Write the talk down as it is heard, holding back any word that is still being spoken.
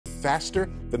faster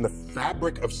than the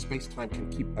fabric of space-time can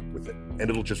keep up with it, and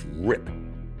it'll just rip.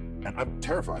 And I'm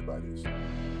terrified by this.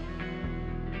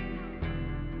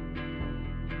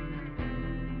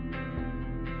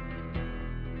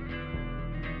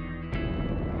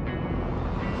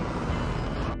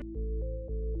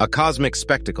 A cosmic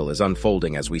spectacle is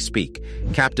unfolding as we speak,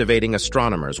 captivating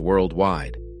astronomers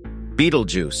worldwide.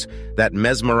 Betelgeuse, that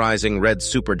mesmerizing red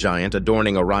supergiant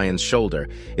adorning Orion's shoulder,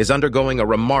 is undergoing a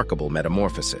remarkable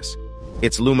metamorphosis.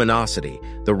 Its luminosity,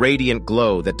 the radiant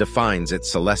glow that defines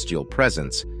its celestial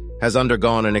presence, has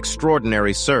undergone an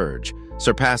extraordinary surge,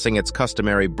 surpassing its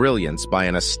customary brilliance by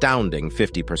an astounding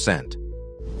 50%.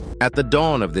 At the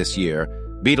dawn of this year,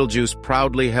 Betelgeuse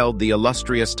proudly held the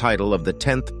illustrious title of the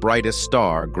 10th brightest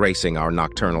star gracing our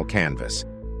nocturnal canvas.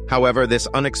 However, this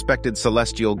unexpected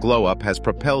celestial glow-up has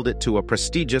propelled it to a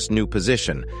prestigious new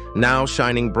position, now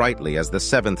shining brightly as the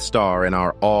 7th star in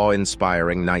our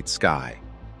awe-inspiring night sky.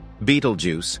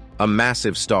 Betelgeuse, a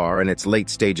massive star in its late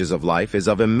stages of life, is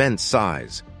of immense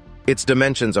size. Its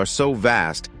dimensions are so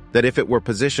vast that if it were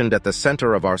positioned at the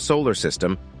center of our solar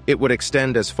system, it would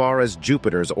extend as far as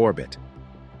Jupiter's orbit.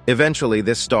 Eventually,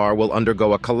 this star will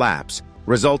undergo a collapse,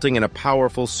 resulting in a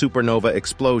powerful supernova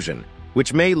explosion,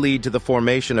 which may lead to the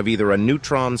formation of either a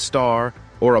neutron star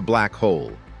or a black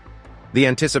hole. The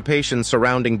anticipation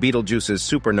surrounding Betelgeuse's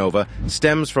supernova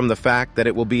stems from the fact that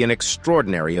it will be an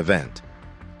extraordinary event.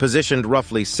 Positioned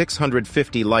roughly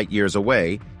 650 light-years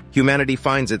away, humanity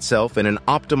finds itself in an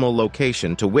optimal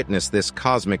location to witness this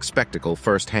cosmic spectacle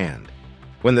firsthand.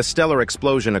 When the stellar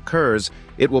explosion occurs,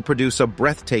 it will produce a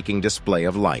breathtaking display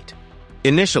of light.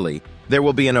 Initially, there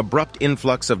will be an abrupt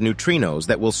influx of neutrinos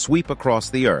that will sweep across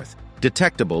the Earth,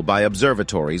 detectable by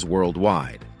observatories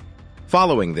worldwide.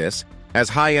 Following this, as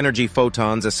high-energy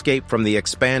photons escape from the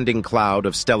expanding cloud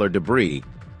of stellar debris,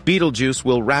 Betelgeuse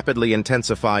will rapidly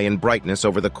intensify in brightness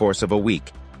over the course of a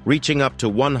week, reaching up to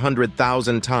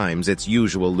 100,000 times its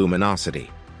usual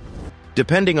luminosity.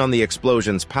 Depending on the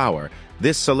explosion's power,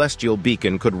 this celestial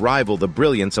beacon could rival the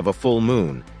brilliance of a full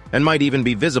moon, and might even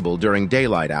be visible during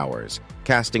daylight hours,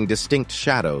 casting distinct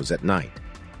shadows at night.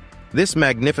 This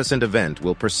magnificent event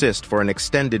will persist for an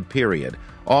extended period,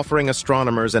 offering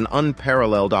astronomers an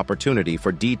unparalleled opportunity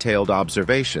for detailed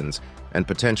observations and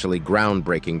potentially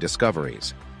groundbreaking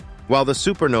discoveries. While the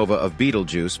supernova of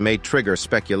Betelgeuse may trigger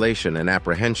speculation and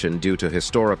apprehension due to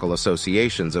historical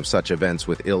associations of such events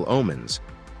with ill omens,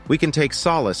 we can take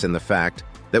solace in the fact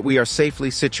that we are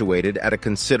safely situated at a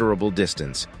considerable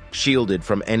distance, shielded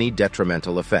from any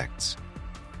detrimental effects.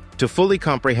 To fully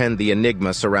comprehend the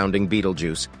enigma surrounding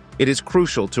Betelgeuse, it is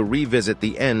crucial to revisit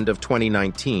the end of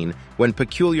 2019 when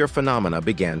peculiar phenomena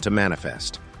began to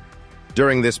manifest.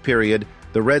 During this period,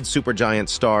 the red supergiant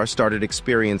star started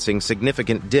experiencing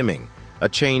significant dimming, a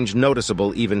change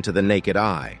noticeable even to the naked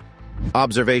eye.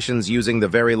 Observations using the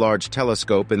Very Large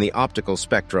Telescope in the optical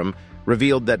spectrum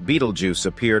revealed that Betelgeuse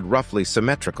appeared roughly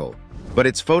symmetrical, but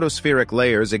its photospheric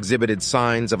layers exhibited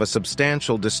signs of a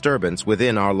substantial disturbance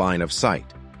within our line of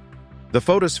sight. The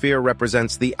photosphere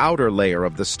represents the outer layer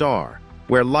of the star,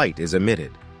 where light is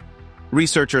emitted.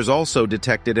 Researchers also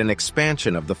detected an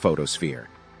expansion of the photosphere,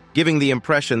 giving the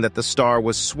impression that the star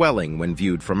was swelling when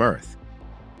viewed from Earth.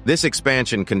 This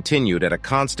expansion continued at a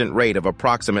constant rate of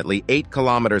approximately 8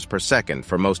 kilometers per second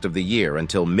for most of the year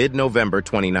until mid-November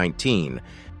 2019,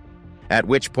 at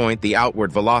which point the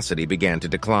outward velocity began to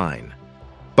decline.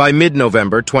 By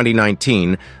mid-November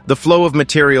 2019, the flow of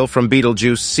material from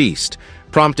Betelgeuse ceased,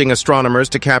 prompting astronomers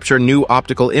to capture new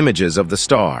optical images of the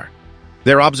star.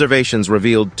 Their observations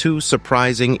revealed two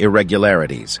surprising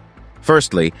irregularities.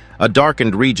 Firstly, a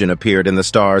darkened region appeared in the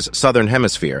star's southern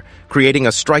hemisphere, creating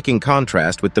a striking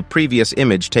contrast with the previous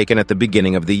image taken at the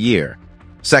beginning of the year.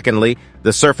 Secondly,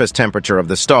 the surface temperature of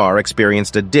the star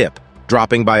experienced a dip,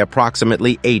 dropping by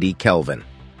approximately 80 Kelvin.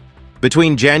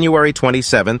 Between January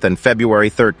 27th and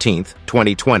February 13th,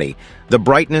 2020, the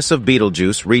brightness of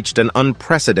Betelgeuse reached an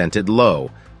unprecedented low,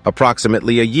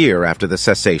 approximately a year after the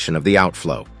cessation of the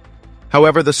outflow.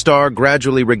 However, the star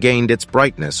gradually regained its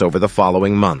brightness over the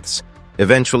following months,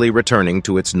 eventually returning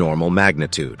to its normal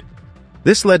magnitude.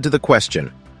 This led to the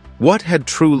question, what had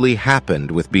truly happened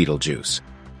with Betelgeuse?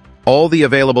 All the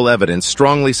available evidence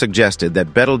strongly suggested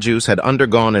that Betelgeuse had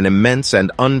undergone an immense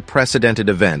and unprecedented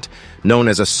event known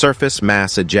as a surface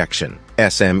mass ejection,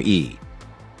 SME.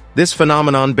 This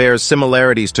phenomenon bears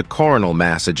similarities to coronal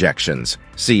mass ejections,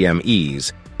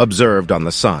 CMEs, observed on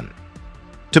the Sun.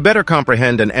 To better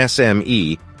comprehend an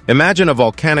SME, imagine a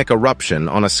volcanic eruption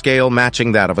on a scale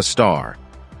matching that of a star.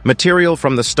 Material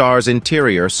from the star's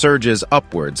interior surges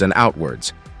upwards and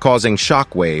outwards, causing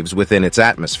shock waves within its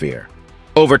atmosphere.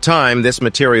 Over time, this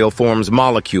material forms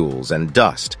molecules and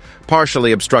dust,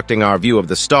 partially obstructing our view of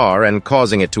the star and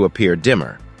causing it to appear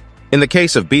dimmer. In the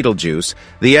case of Betelgeuse,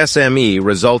 the SME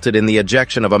resulted in the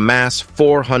ejection of a mass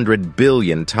 400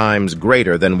 billion times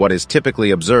greater than what is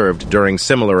typically observed during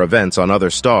similar events on other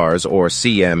stars, or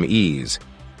CMEs.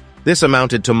 This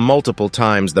amounted to multiple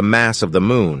times the mass of the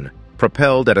Moon,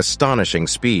 propelled at astonishing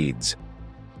speeds.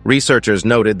 Researchers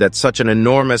noted that such an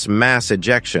enormous mass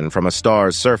ejection from a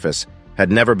star's surface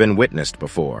had never been witnessed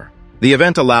before. The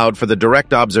event allowed for the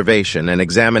direct observation and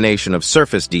examination of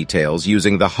surface details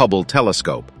using the Hubble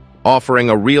telescope, offering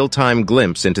a real-time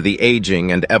glimpse into the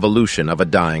aging and evolution of a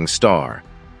dying star.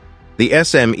 The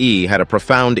SME had a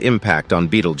profound impact on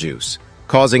Betelgeuse,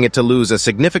 causing it to lose a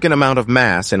significant amount of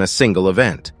mass in a single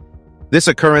event. This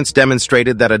occurrence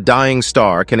demonstrated that a dying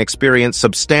star can experience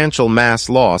substantial mass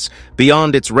loss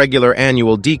beyond its regular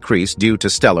annual decrease due to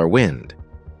stellar wind.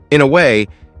 In a way,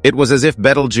 it was as if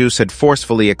Betelgeuse had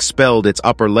forcefully expelled its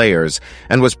upper layers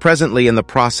and was presently in the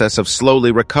process of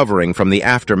slowly recovering from the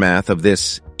aftermath of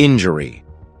this injury.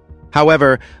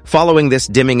 However, following this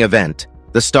dimming event,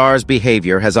 the star's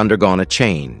behavior has undergone a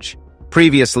change.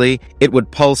 Previously, it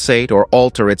would pulsate or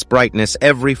alter its brightness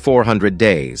every 400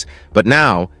 days, but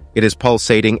now it is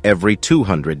pulsating every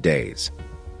 200 days.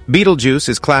 Betelgeuse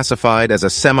is classified as a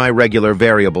semi-regular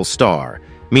variable star,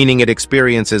 meaning it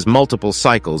experiences multiple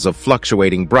cycles of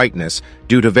fluctuating brightness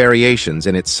due to variations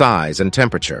in its size and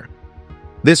temperature.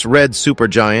 This red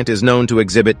supergiant is known to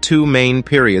exhibit two main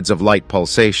periods of light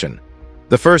pulsation.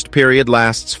 The first period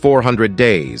lasts 400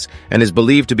 days and is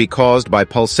believed to be caused by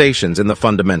pulsations in the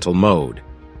fundamental mode.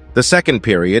 The second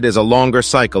period is a longer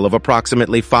cycle of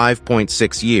approximately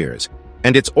 5.6 years,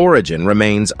 and its origin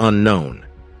remains unknown.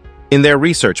 In their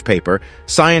research paper,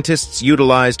 scientists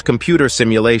utilized computer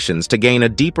simulations to gain a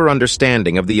deeper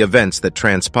understanding of the events that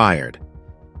transpired.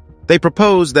 They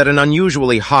proposed that an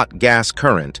unusually hot gas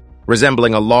current,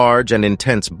 resembling a large and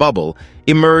intense bubble,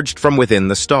 emerged from within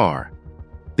the star.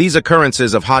 These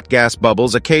occurrences of hot gas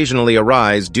bubbles occasionally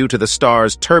arise due to the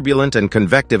star's turbulent and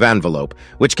convective envelope,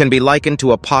 which can be likened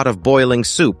to a pot of boiling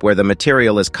soup where the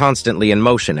material is constantly in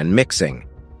motion and mixing.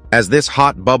 As this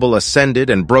hot bubble ascended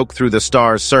and broke through the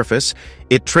star's surface,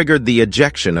 it triggered the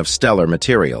ejection of stellar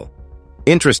material.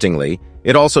 Interestingly,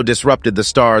 it also disrupted the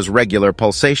star's regular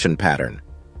pulsation pattern.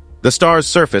 The star's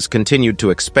surface continued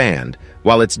to expand,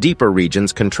 while its deeper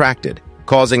regions contracted,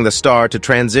 causing the star to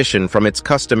transition from its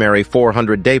customary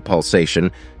 400-day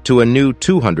pulsation to a new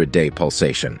 200-day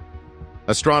pulsation.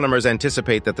 Astronomers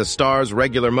anticipate that the star's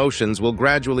regular motions will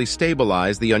gradually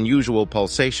stabilize the unusual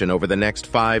pulsation over the next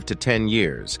 5 to 10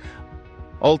 years,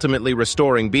 ultimately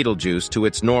restoring Betelgeuse to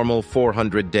its normal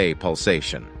 400-day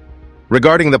pulsation.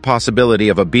 Regarding the possibility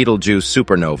of a Betelgeuse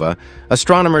supernova,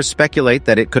 astronomers speculate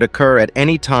that it could occur at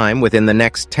any time within the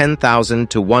next 10,000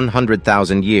 to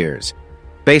 100,000 years.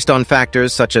 Based on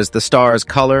factors such as the star's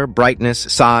color, brightness,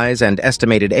 size, and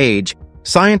estimated age,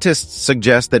 scientists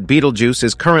suggest that Betelgeuse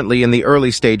is currently in the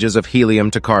early stages of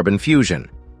helium-to-carbon fusion.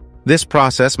 This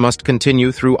process must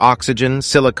continue through oxygen,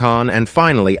 silicon, and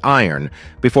finally iron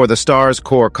before the star's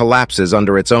core collapses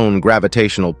under its own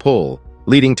gravitational pull,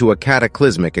 leading to a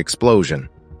cataclysmic explosion.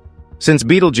 Since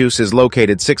Betelgeuse is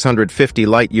located 650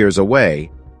 light-years away,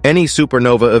 any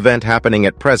supernova event happening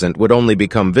at present would only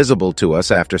become visible to us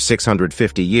after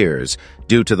 650 years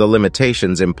due to the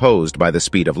limitations imposed by the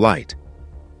speed of light.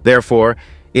 Therefore,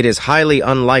 it is highly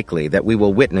unlikely that we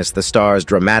will witness the star's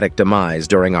dramatic demise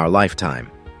during our lifetime.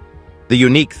 The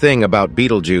unique thing about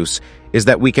Betelgeuse is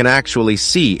that we can actually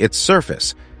see its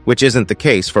surface, which isn't the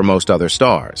case for most other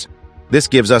stars. This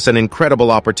gives us an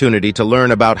incredible opportunity to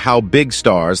learn about how big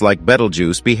stars like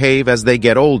Betelgeuse behave as they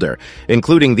get older,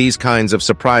 including these kinds of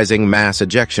surprising mass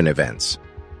ejection events.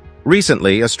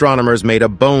 Recently, astronomers made a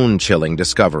bone-chilling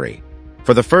discovery.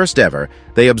 For the first ever,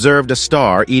 they observed a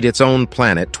star eat its own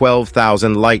planet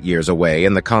 12,000 light-years away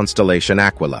in the constellation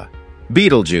Aquila.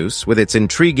 Betelgeuse, with its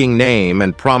intriguing name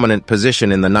and prominent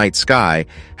position in the night sky,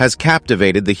 has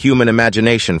captivated the human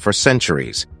imagination for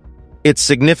centuries. Its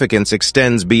significance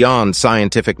extends beyond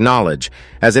scientific knowledge,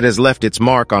 as it has left its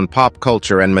mark on pop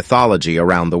culture and mythology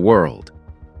around the world.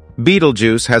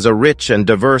 Betelgeuse has a rich and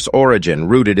diverse origin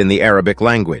rooted in the Arabic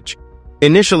language.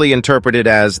 Initially interpreted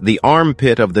as the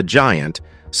armpit of the giant,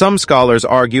 some scholars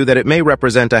argue that it may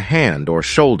represent a hand or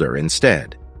shoulder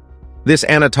instead. This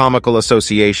anatomical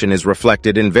association is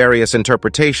reflected in various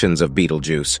interpretations of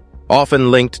Betelgeuse,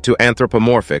 often linked to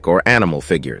anthropomorphic or animal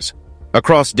figures.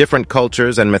 Across different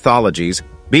cultures and mythologies,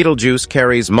 Betelgeuse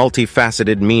carries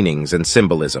multifaceted meanings and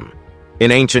symbolism. In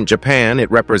ancient Japan,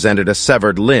 it represented a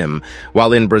severed limb,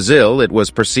 while in Brazil it was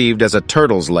perceived as a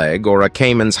turtle's leg or a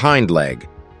caiman's hind leg.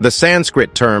 The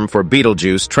Sanskrit term for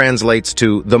Betelgeuse translates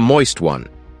to the moist one,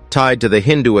 tied to the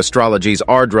Hindu astrology's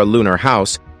Ardra lunar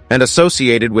house and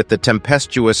associated with the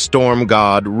tempestuous storm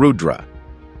god Rudra.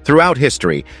 Throughout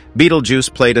history, Betelgeuse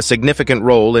played a significant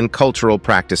role in cultural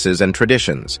practices and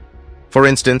traditions. For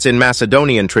instance, in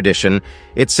Macedonian tradition,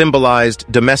 it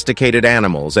symbolized domesticated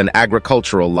animals and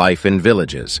agricultural life in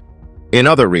villages. In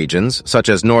other regions, such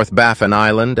as North Baffin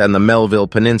Island and the Melville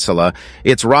Peninsula,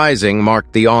 its rising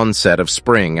marked the onset of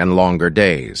spring and longer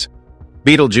days.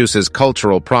 Betelgeuse's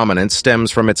cultural prominence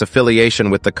stems from its affiliation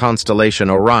with the constellation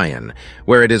Orion,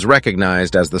 where it is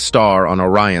recognized as the star on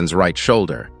Orion's right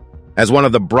shoulder. As one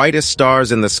of the brightest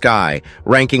stars in the sky,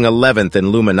 ranking 11th in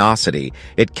luminosity,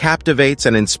 it captivates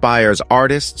and inspires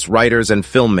artists, writers, and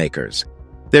filmmakers.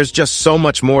 There's just so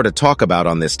much more to talk about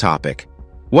on this topic.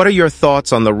 What are your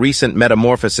thoughts on the recent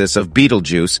metamorphosis of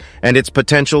Betelgeuse and its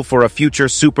potential for a future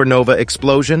supernova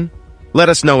explosion? Let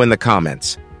us know in the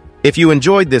comments. If you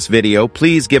enjoyed this video,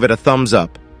 please give it a thumbs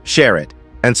up, share it,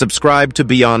 and subscribe to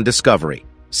Beyond Discovery.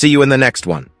 See you in the next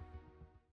one.